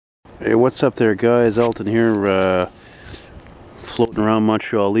Hey, what's up there, guys? Elton here, floating around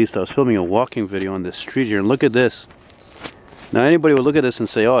Montreal. At least I was filming a walking video on this street here, and look at this. Now anybody would look at this and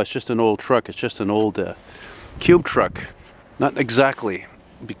say, oh, it's just an old truck, it's just an old cube truck. Not exactly,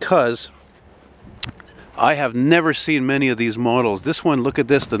 because I have never seen many of these models. This one, look at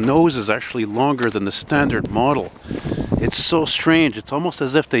this, the nose is actually longer than the standard model. It's so strange. It's almost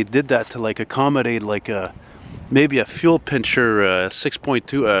as if they did that to like accommodate like a maybe a fuel pincher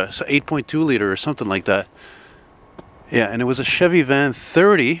 8.2 liter or something like that. Yeah, and it was a Chevy Van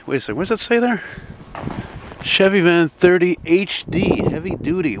 30. Wait a second, what does that say there? Chevy Van 30 HD, heavy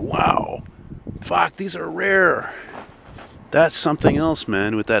duty. Wow. Fuck, these are rare. That's something else,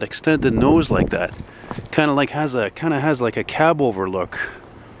 man, with that extended nose like that. Kind of has like a cab over look.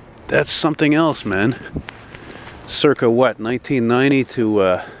 That's something else, man. Circa what, 1990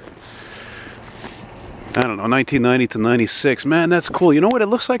 to I don't know, 1990 to 96. Man, that's cool. You know what it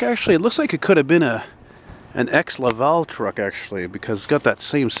looks like, actually? It looks like it could have been an ex-Laval truck, actually, because it's got that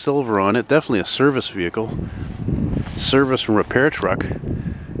same silver on it. Definitely a service vehicle. Service and repair truck.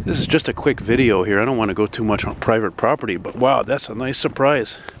 This is just a quick video here. I don't want to go too much on private property, but wow, that's a nice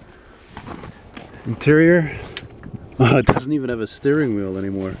surprise. Interior. Oh, it doesn't even have a steering wheel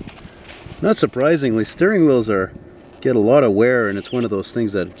anymore. Not surprisingly, steering wheels get a lot of wear, and it's one of those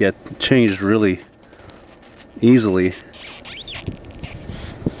things that get changed really easily.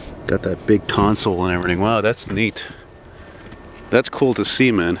 Got that big console and everything. Wow, that's neat. That's cool to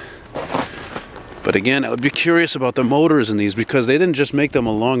see, man. But again, I would be curious about the motors in these, because they didn't just make them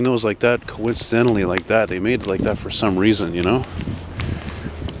a long nose like that coincidentally like that. They made it like that for some reason, you know?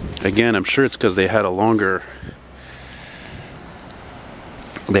 Again, I'm sure it's because they had a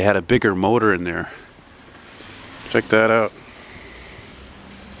bigger motor in there. Check that out.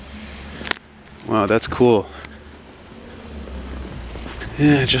 Wow, that's cool.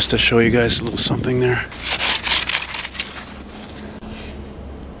 Yeah, just to show you guys a little something there.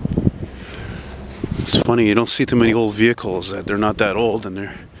 It's funny, you don't see too many old vehicles that they're not that old and they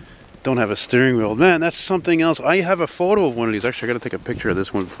don't have a steering wheel. Man, that's something else. I have a photo of one of these. Actually, I gotta take a picture of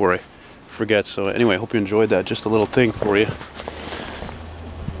this one before I forget. So anyway, I hope you enjoyed that. Just a little thing for you.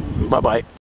 Bye-bye.